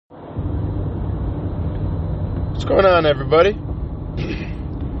What's going on, everybody?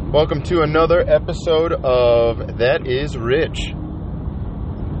 Welcome to another episode of That Is Rich.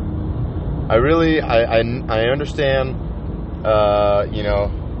 I understand,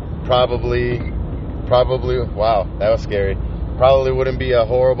 probably, wow, that was scary. Probably wouldn't be a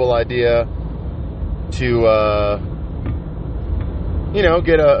horrible idea to,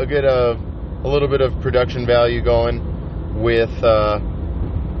 get a little bit of production value going with,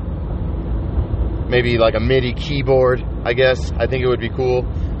 maybe like a MIDI keyboard, I guess. I think it would be cool.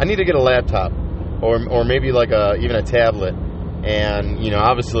 I need to get a laptop or maybe like even a tablet. And,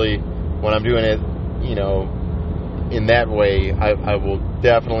 obviously when I'm doing it, in that way, I will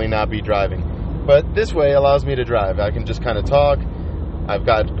definitely not be driving. But this way allows me to drive. I can just kind of talk. I've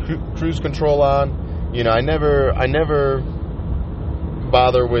got cruise control on. I never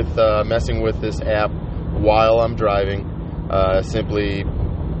bother with messing with this app while I'm driving. Simply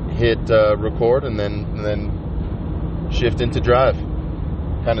hit record and then shift into drive.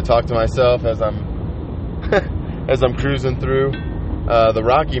 Kind of talk to myself as I'm as I'm cruising through the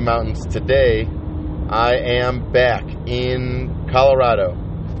Rocky Mountains today. I am back in Colorado.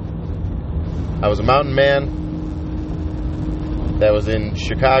 I was a mountain man that was in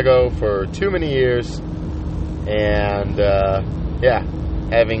Chicago for too many years, and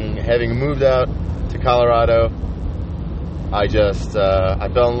having moved out to Colorado, I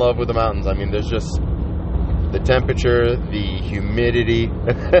fell in love with the mountains. I mean, there's just the temperature, the humidity,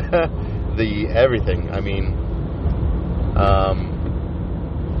 the everything. I mean,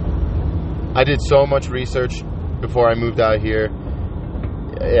 I did so much research before I moved out here.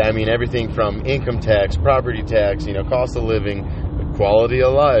 I mean, everything from income tax, property tax, cost of living, quality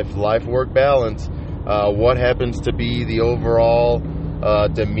of life-work balance, what happens to be the overall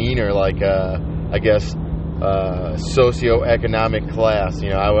demeanor, like, I guess, socioeconomic class.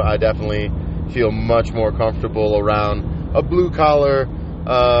 I definitely feel much more comfortable around a blue-collar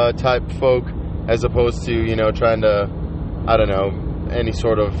type folk as opposed to, trying to, I don't know, any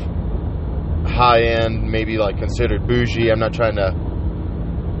sort of high-end, maybe like considered bougie. I'm not trying to,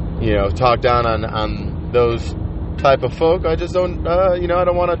 talk down on those type of folk. I just don't, I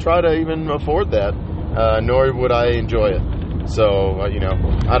don't want to try to even afford that, nor would I enjoy it. So,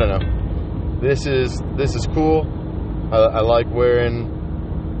 I don't know. This is cool. I like wearing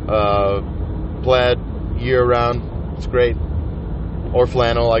plaid year-round. It's great. Or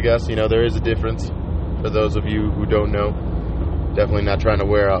flannel, I guess. There is a difference for those of you who don't know. Definitely not trying to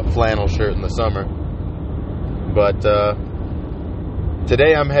wear a flannel shirt in the summer. But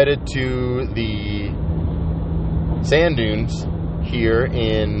today I'm headed to the sand dunes here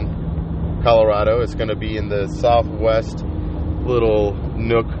in Colorado. It's going to be in the southwest little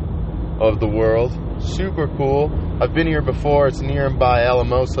nook of the world. Super cool. I've been here before. It's near and by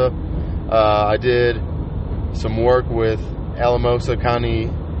Alamosa. I did some work with Alamosa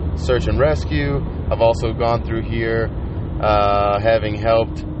County Search and Rescue. I've also gone through here having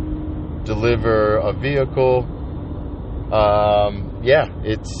helped deliver a vehicle.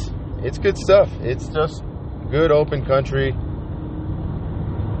 It's good stuff. It's just good open country.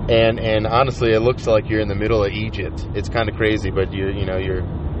 And honestly, it looks like you're in the middle of Egypt. It's kind of crazy, but you're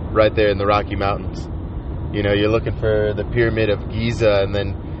right there in the Rocky Mountains. You're looking for the Pyramid of Giza, and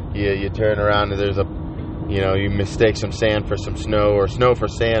then you turn around and there's you mistake some sand for some snow, or snow for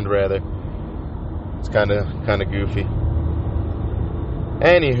sand rather. It's kind of goofy.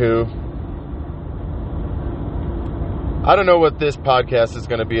 Anywho, I don't know what this podcast is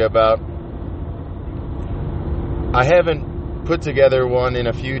going to be about. I haven't put together one in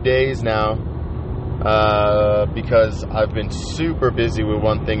a few days now, because I've been super busy with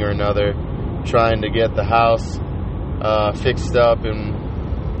one thing or another, trying to get the house fixed up and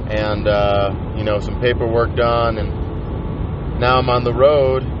some paperwork done, and now I'm on the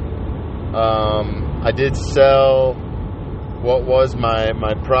road. I did sell what was my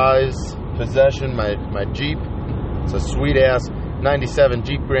prized possession, my Jeep. It's a sweet ass 97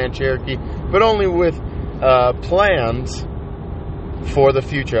 Jeep Grand Cherokee, but only with plans for the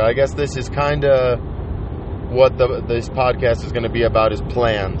future. I guess this is kind of what this podcast is going to be about, is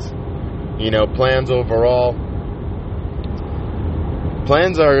plans. Plans overall.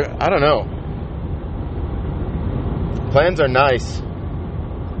 Plans are, I don't know. Plans are nice.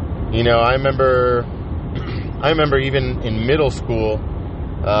 I remember even in middle school,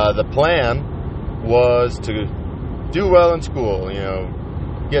 the plan was to do well in school,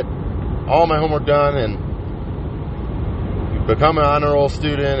 get all my homework done and become an honor roll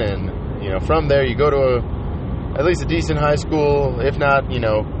student, and from there you go to at least a decent high school, if not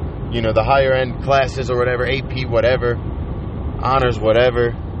the higher end classes or whatever, AP whatever, honors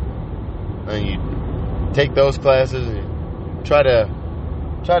whatever, and you take those classes and try to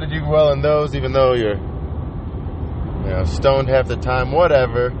do well in those, even though you're stoned half the time,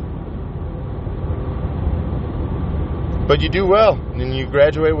 whatever. But you do well, and you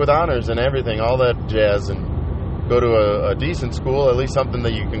graduate with honors and everything, all that jazz, and go to a decent school, at least something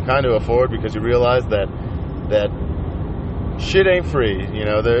that you can kind of afford, because you realize that shit ain't free.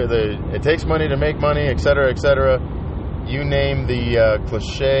 It takes money to make money, etc., etc. You name the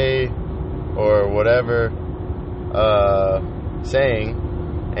cliche or whatever saying,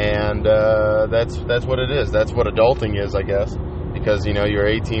 and that's what it is. That's what adulting is, I guess, because you're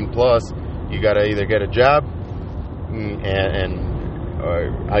 18 plus. You gotta either get a job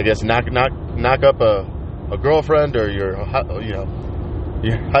or I guess knock up a girlfriend or your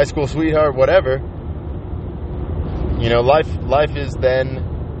high school sweetheart, whatever. Life is then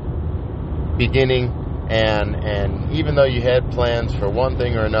beginning, and even though you had plans for one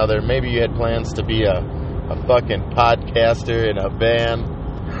thing or another, maybe you had plans to be a fucking podcaster in a band,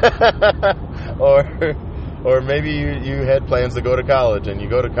 or maybe you had plans to go to college, and you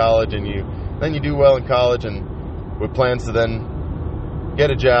go to college and then you do well in college, and with plans to then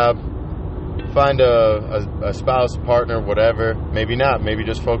get a job, find a spouse, partner, whatever. Maybe not. Maybe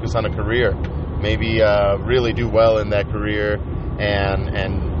just focus on a career. Maybe really do well in that career, and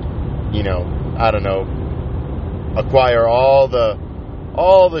I don't know, acquire all the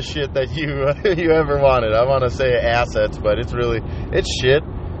shit that you ever wanted. I want to say assets, but it's shit.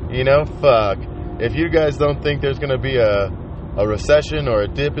 Fuck. If you guys don't think there's gonna be a recession or a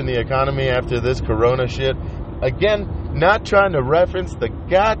dip in the economy after this corona shit, again, not trying to reference the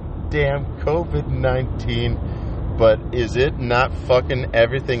goddamn COVID-19, but is it not fucking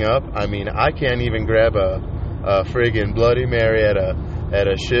everything up? I mean, I can't even grab a friggin' Bloody Mary at a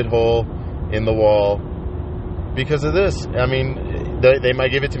shithole in the wall because of this. I mean, they might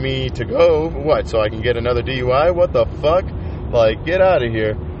give it to me to go, what, so I can get another DUI? What the fuck? Like, get out of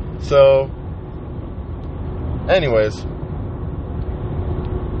here. So, anyways,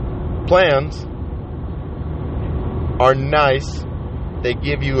 plans are nice. They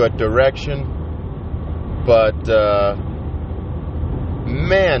give you a direction, but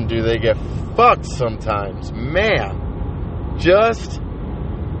man, do they get fucked sometimes. Man, just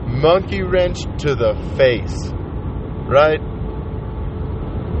monkey wrench to the face, right?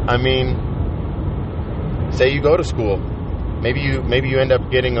 I mean, say you go to school, maybe you end up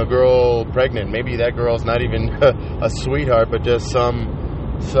getting a girl pregnant. Maybe that girl's not even a sweetheart, but just some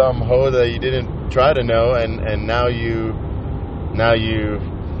hoe that you didn't try to know, and now you got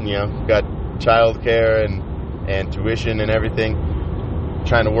childcare and tuition and everything,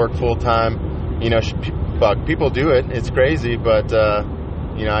 trying to work full time. Fuck, people do it. It's crazy, but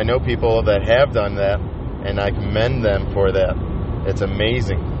I know people that have done that, and I commend them for that. It's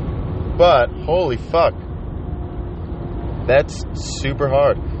amazing. But holy fuck, that's super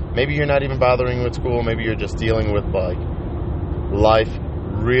hard. Maybe you're not even bothering with school. Maybe you're just dealing with like life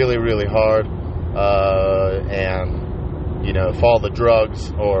really, really hard, and follow the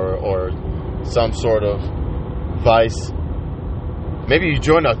drugs or some sort of vice. Maybe you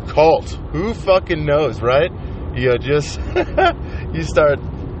join a cult. Who fucking knows, right? You just you start,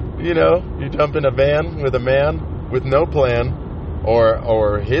 you jump in a van with a man with no plan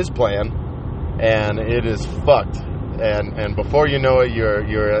or his plan, and it is fucked. And before you know it,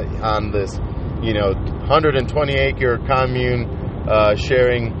 you're on this 120-acre commune,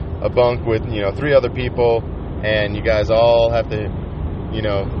 sharing a bunk with 3 other people, and you guys all have to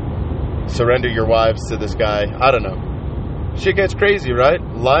surrender your wives to this guy. I don't know. Shit gets crazy, right?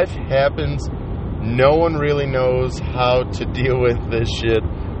 Life happens. No one really knows how to deal with this shit.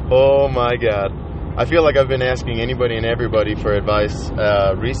 Oh my God. I feel like I've been asking anybody and everybody for advice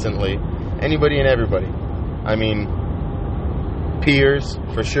recently. Anybody and everybody. I mean, peers,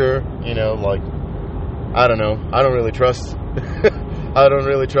 for sure. Like, I don't know. I don't really trust I don't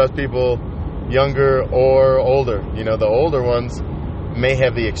really trust people younger or older. The older ones may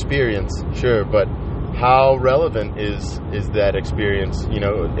have the experience, sure, but how relevant is that experience?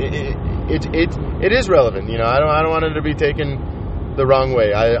 It is relevant. I don't want it to be taken the wrong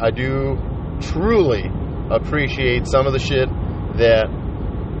way. I do truly appreciate some of the shit that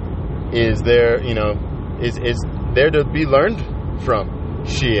is there, is there to be learned from.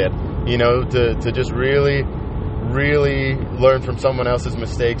 Shit, to just really, really learn from someone else's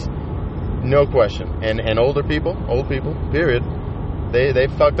mistakes, no question. And old people, period. They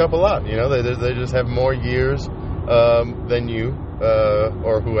fucked up a lot. They just have more years than you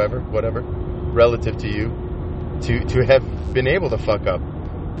or whoever, whatever, relative to you, to have been able to fuck up,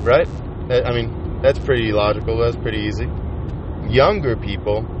 right? I mean, that's pretty logical. That's pretty easy. Younger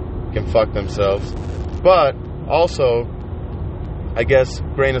people, can fuck themselves. But also, I guess,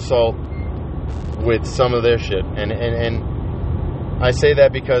 grain of salt with some of their shit. And I say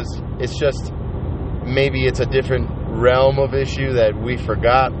that because it's just, maybe it's a different realm of issue that we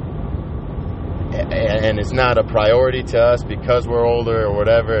forgot, and it's not a priority to us because we're older or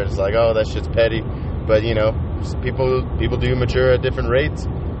whatever. It's like, oh, that shit's petty. But, you know, people do mature at different rates.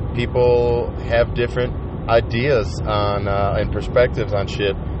 People have different ideas on and perspectives on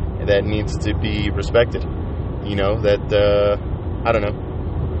shit that needs to be respected. You know, that I don't know.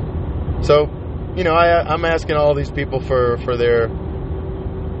 So, you know, I'm asking all these people for their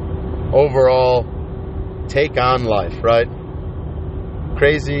overall take on life, right?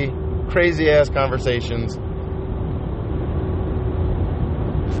 Crazy ass conversations.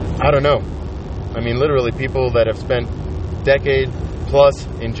 I don't know. I mean, literally people that have spent decade plus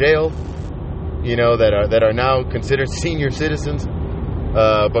in jail, you know, that are now considered senior citizens,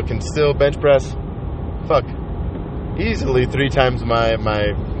 but can still bench press, fuck, easily 3 times my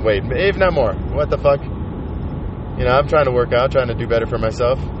weight, if not more. What the fuck? You know, I'm trying to work out, trying to do better for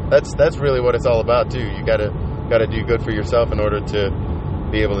myself. That's really what it's all about too. You gotta do good for yourself in order to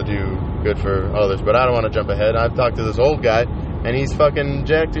be able to do good for others. But I don't want to jump ahead. I've talked to this old guy, and he's fucking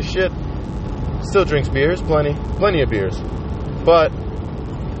jacked as shit. Still drinks beers, plenty of beers. But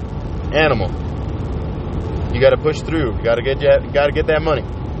animal, you got to push through. You got to get that money,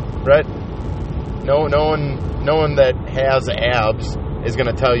 right? No one that has abs is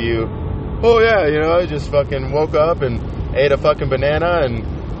gonna tell you, oh yeah, you know, I just fucking woke up and ate a fucking banana and,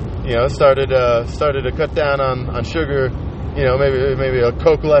 you know, started to cut down on sugar, you know, maybe a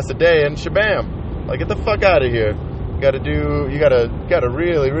Coke less a day, and shabam, like, get the fuck out of here. You gotta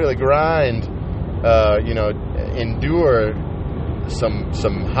really grind, you know, endure some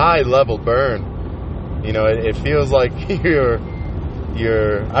high level burn. You know, it feels like you're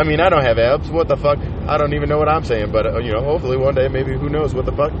I mean, I don't have abs. What the fuck? I don't even know what I'm saying, but you know, hopefully one day, maybe, who knows, what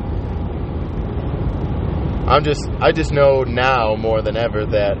the fuck? I just know now more than ever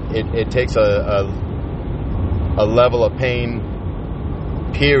that it takes a level of pain,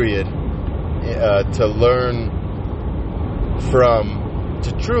 period, to learn from,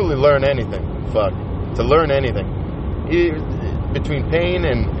 to truly learn anything. Fuck. To learn anything. Between pain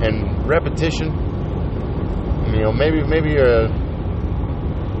and repetition, you know, maybe you're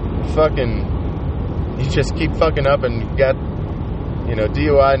you just keep fucking up and you got, you know,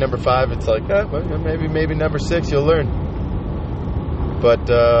 DUI number 5, it's like, well, maybe number 6 you'll learn. But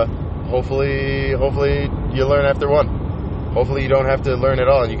hopefully you learn after 1. Hopefully you don't have to learn at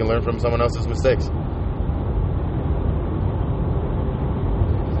all and you can learn from someone else's mistakes.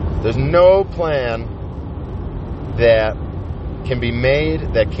 There's no plan that can be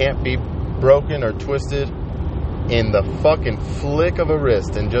made that can't be broken or twisted in the fucking flick of a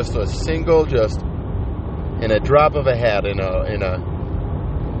wrist, in just a single, just in a drop of a hat, in a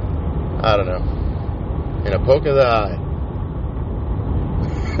I don't know, in a poke of the eye.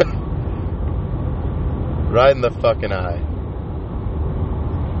 Right in the fucking eye.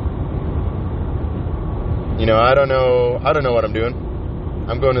 You know, I don't know what I'm doing.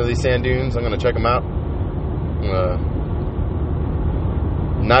 I'm going to these sand dunes. I'm going to check them out.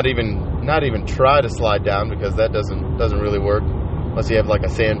 Not even try to slide down, because that doesn't really work unless you have like a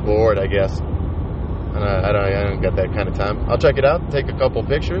sand board, I guess. And I don't got that kind of time. I'll check it out, take a couple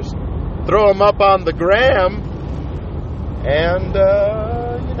pictures, throw them up on the gram, and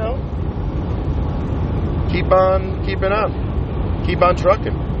you know, keep on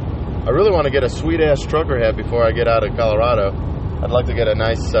trucking. I really want to get a sweet ass trucker hat before I get out of Colorado. I'd like to get a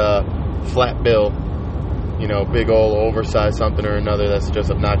nice flat bill, you know, big old oversized something or another that's just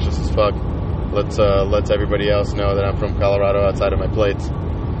obnoxious as fuck. Lets everybody else know that I'm from Colorado outside of my plates.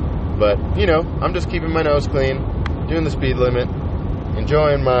 But, you know, I'm just keeping my nose clean, doing the speed limit,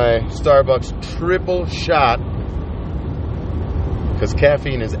 enjoying my Starbucks triple shot, because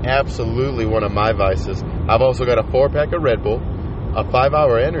caffeine is absolutely one of my vices. I've also got a 4-pack of Red Bull, a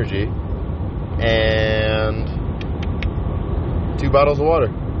 5-hour energy, and 2 bottles of water,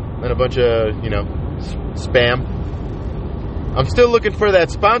 and a bunch of, you know, spam. I'm still looking for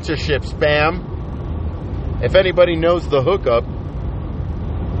that sponsorship, spam. If anybody knows the hookup,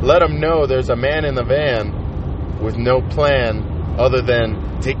 let them know there's a man in the van with no plan other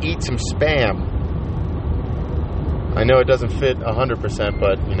than to eat some spam. I know it doesn't fit 100%,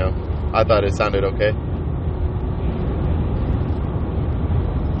 but, you know, I thought it sounded okay.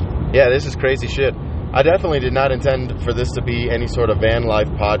 Yeah, this is crazy shit. I definitely did not intend for this to be any sort of van life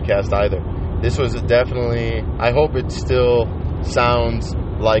podcast either. This was definitely, I hope it still sounds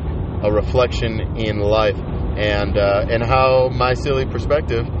like a reflection in life and how my silly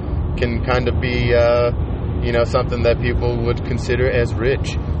perspective can kind of be, something that people would consider as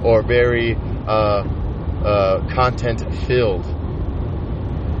rich or very content-filled.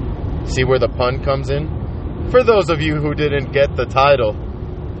 See where the pun comes in? For those of you who didn't get the title,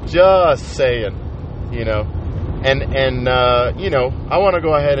 just saying, And I want to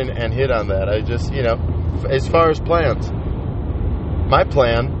go ahead and hit on that. I just, as far as plans, my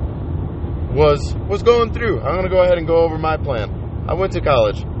plan was going through. I'm going to go ahead and go over my plan. I went to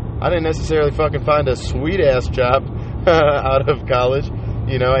college. I didn't necessarily fucking find a sweet-ass job out of college.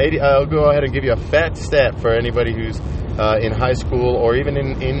 I'll go ahead and give you a fat stat for anybody who's in high school or even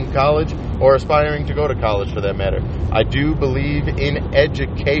in college or aspiring to go to college for that matter. I do believe in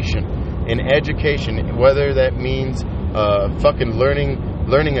education. In education, whether that means fucking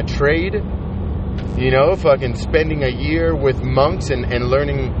learning a trade, fucking spending a year with monks and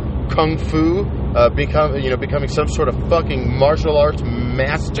learning kung fu, becoming some sort of fucking martial arts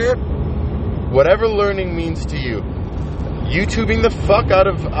master, whatever learning means to you. YouTubing the fuck out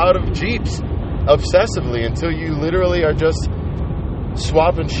of Jeeps obsessively until you literally are just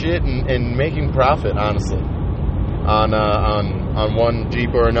swapping shit and making profit, honestly, on one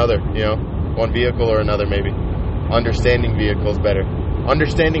Jeep or another, one vehicle or another, maybe understanding vehicles better,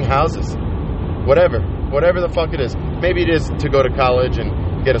 understanding houses, whatever the fuck it is. Maybe it is to go to college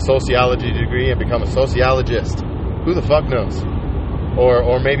and get a sociology degree and become a sociologist. Who the fuck knows?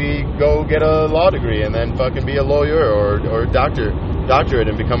 Or maybe go get a law degree and then fucking be a lawyer or doctorate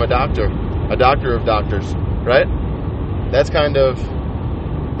and become a doctor of doctors, right? That's kind of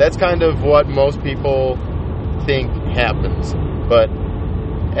what most people think happens. But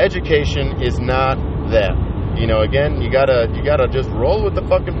education is not that. Again, you gotta just roll with the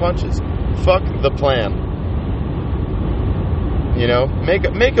fucking punches. Fuck the plan.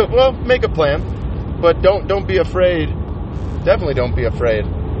 Make a plan, but don't be afraid. Definitely don't be afraid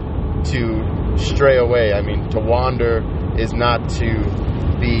to stray away. I mean, to wander is not to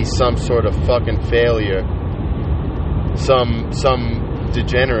be some sort of fucking failure, some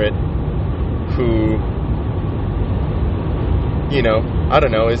degenerate who, I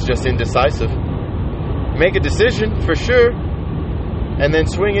don't know, is just indecisive. Make a decision for sure, and then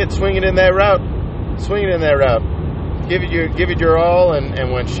swing it in that route. Give it your all,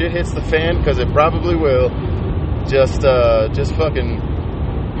 and when shit hits the fan, because it probably will, just fucking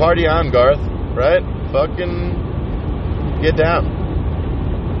party on, Garth, right? Fucking get down.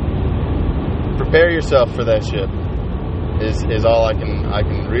 Prepare yourself for that shit. Is all I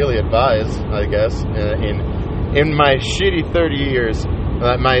can really advise, I guess. In my shitty 30 years,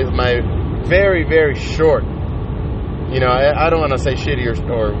 my very, very short. I don't want to say shitty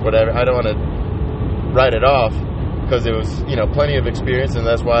or whatever. I don't want to write it off, because it was, plenty of experience, and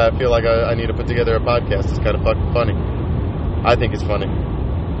that's why I feel like I need to put together a podcast. It's kind of fucking funny. I think it's funny.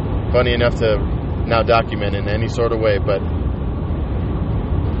 Funny enough to now document in any sort of way, but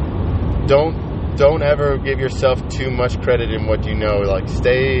don't ever give yourself too much credit in what you know. Like,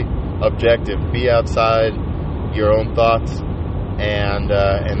 stay objective. Be outside your own thoughts, and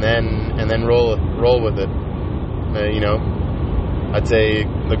then roll with it. I'd say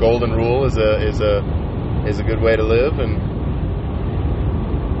the golden rule is a good way to live, and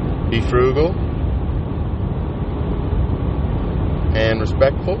be frugal and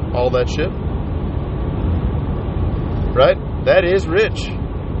respectful, all that shit, right? That is rich.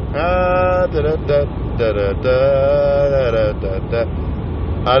 How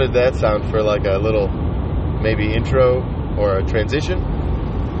did that sound for like a little maybe intro or a transition?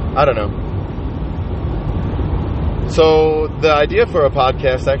 I don't know. So the idea for a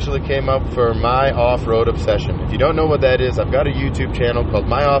podcast actually came up for My Off-Road Obsession. If you don't know what that is, I've got a YouTube channel called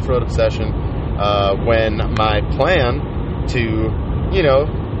My Off-Road Obsession. When my plan to,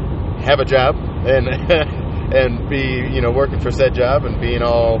 have a job and be, working for said job and being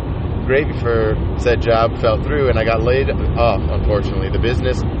all gravy for said job fell through, and I got laid off, unfortunately. The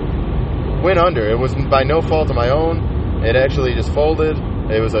business went under. It was by no fault of my own. It actually just folded.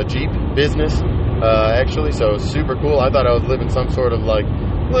 It was a Jeep business. Actually, so it was super cool. I thought I was living some sort of like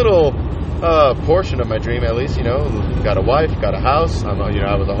little portion of my dream, at least. Got a wife, got a house. I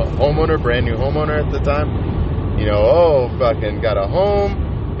was a homeowner, brand new homeowner at the time. Fucking got a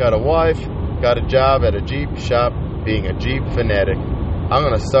home, got a wife, got a job at a Jeep shop, being a Jeep fanatic. I'm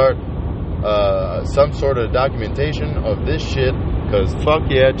gonna start some sort of documentation of this shit, because fuck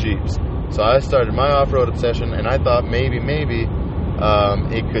yeah, Jeeps. So I started My Off-Road Obsession, and I thought maybe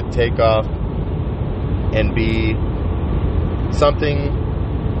it could take off and be something,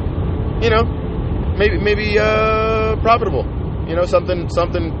 maybe profitable,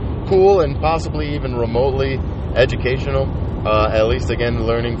 something cool and possibly even remotely educational. at least, again,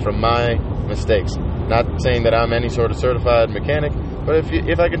 learning from my mistakes. Not saying that I'm any sort of certified mechanic, but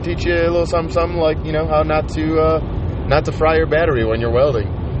if I can teach you a little something like, how not to fry your battery when you're welding,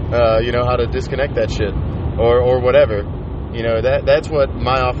 how to disconnect that shit, or whatever, that's what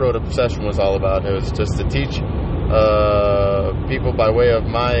my off-road obsession was all about. It was just to teach people by way of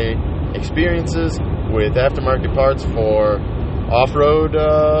my experiences with aftermarket parts for off-road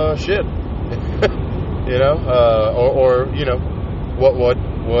shit. What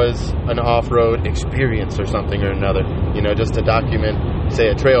was an off-road experience or something or another, just to document, say,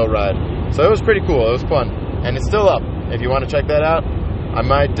 a trail ride. So it was pretty cool. It was fun, and it's still up. If you want to check that out, I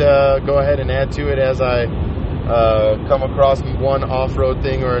might go ahead and add to it as I come across one off-road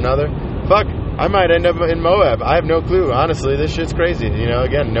thing or another. Fuck, I might end up in Moab. I have no clue. Honestly, this shit's crazy.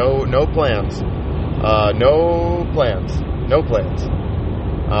 Again, no plans. No plans.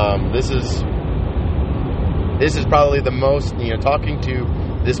 This is probably the most, talking to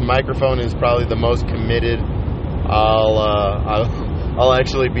this microphone is probably the most committed I'll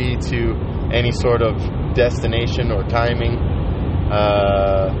actually be to any sort of destination or timing.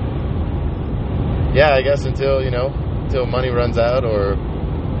 I guess until money runs out or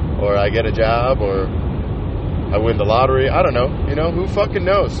I get a job or I win the lottery. I don't know. Who fucking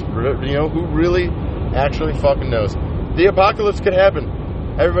knows? Who really actually fucking knows? The apocalypse could happen.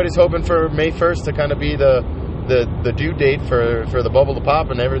 Everybody's hoping for May 1st to kind of be the due date for the bubble to pop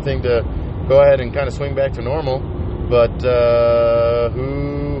and everything to go ahead and kind of swing back to normal. But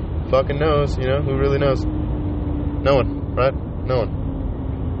who fucking knows? Who really knows? No one, right? No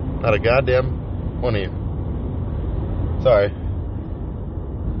one. Not a goddamn one of you. Sorry.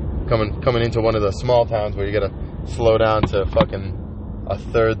 Coming into one of the small towns where you gotta slow down to fucking a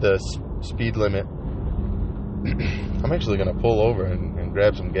third the speed limit. I'm actually gonna pull over and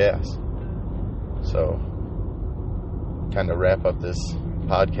grab some gas. So, kind of wrap up this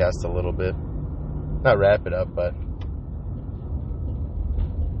podcast a little bit. Not wrap it up, but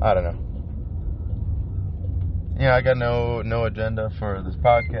I don't know. I got no agenda for this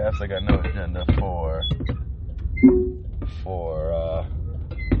podcast. I got no agenda for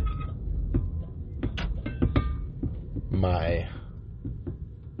my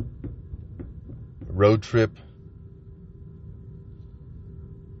road trip.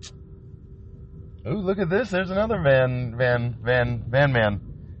 Ooh, look at this. There's another van man.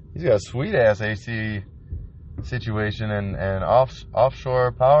 He's got a sweet ass AC situation and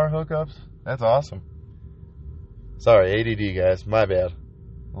offshore power hookups. That's awesome. Sorry, ADD guys, my bad.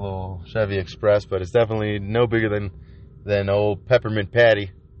 A little Chevy Express, but it's definitely no bigger than old Peppermint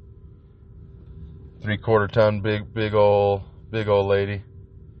Patty. 3/4 ton, big old lady.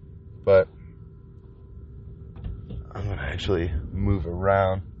 But I'm gonna actually move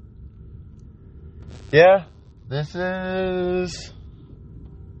around. Yeah, this is.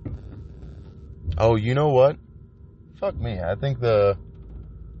 Oh, you know what? Fuck me. I think the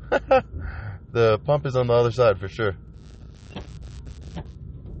the pump is on the other side for sure.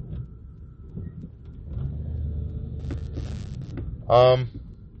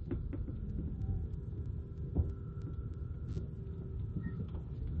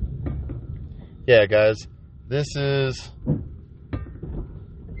 Yeah, guys, this is,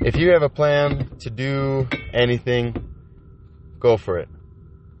 if you have a plan to do anything, go for it.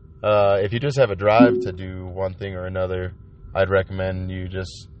 If you just have a drive to do one thing or another, I'd recommend you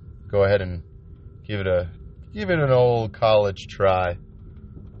just go ahead and give it an old college try.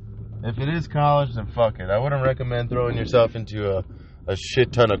 If it is college, then fuck it. I wouldn't recommend throwing yourself into a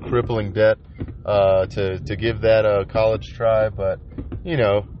shit ton of crippling debt to give that a college try. But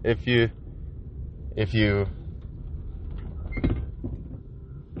if you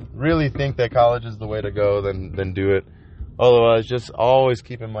really think that college is the way to go, then do it. Otherwise, just always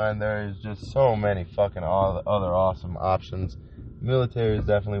keep in mind there is just so many fucking other awesome options. Military is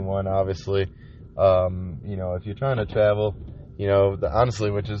definitely one, obviously. If you're trying to travel, honestly,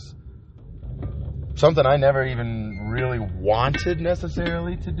 which is something I never even really wanted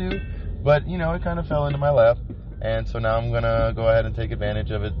necessarily to do, but, it kind of fell into my lap. And so now I'm going to go ahead and take advantage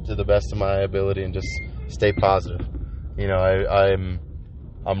of it to the best of my ability and just stay positive.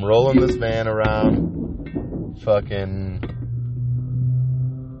 I'm rolling this van around, fucking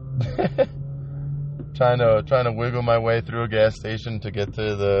trying to wiggle my way through a gas station to get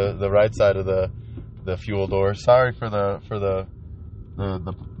to the right side of the fuel door. Sorry for the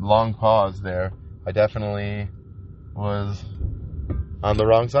long pause there. I definitely was on the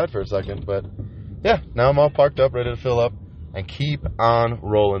wrong side for a second, but yeah, now I'm all parked up, ready to fill up, and keep on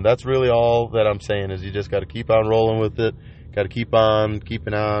rolling. That's really all that I'm saying, is you just got to keep on rolling with it. Got to keep on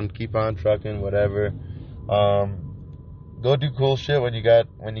trucking, whatever. go do cool shit when you get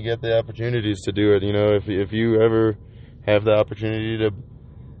the opportunities to do it. You know, if you ever have the opportunity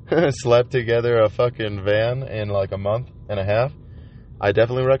to slap together a fucking van in like a month and a half, I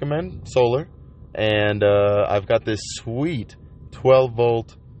definitely recommend solar. And I've got this sweet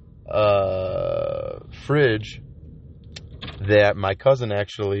 12-volt fridge that my cousin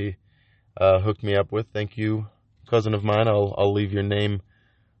actually hooked me up with. Thank you, cousin of mine. I'll leave your name.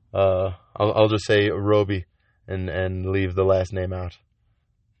 I'll just say Roby and leave the last name out.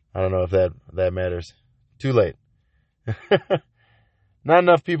 I don't know if that matters. Too late. Not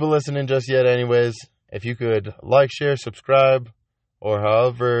enough people listening just yet anyways. If you could like, share, subscribe, or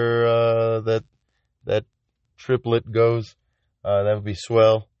however that triplet goes, that would be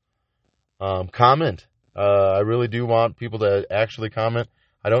swell. Comment. I really do want people to actually comment.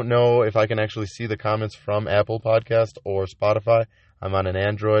 I don't know if I can actually see the comments from Apple Podcast or Spotify. I'm on an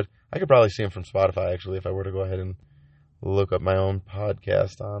Android. I could probably see them from Spotify, actually, if I were to go ahead and look up my own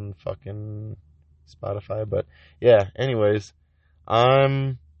podcast on fucking Spotify. But, yeah, anyways,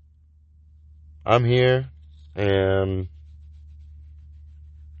 I'm here, and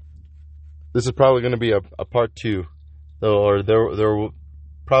this is probably going to be a part 2, though, or there will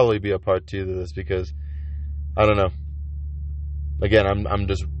probably be a part 2 to this, because, I don't know. Again, I'm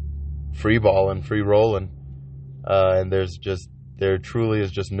just free balling, free rolling, and there truly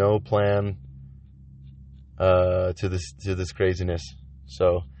is just no plan to this craziness.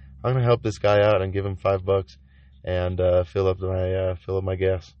 So I'm gonna help this guy out and give him $5 and fill up my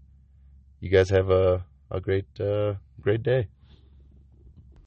gas. You guys have a great day.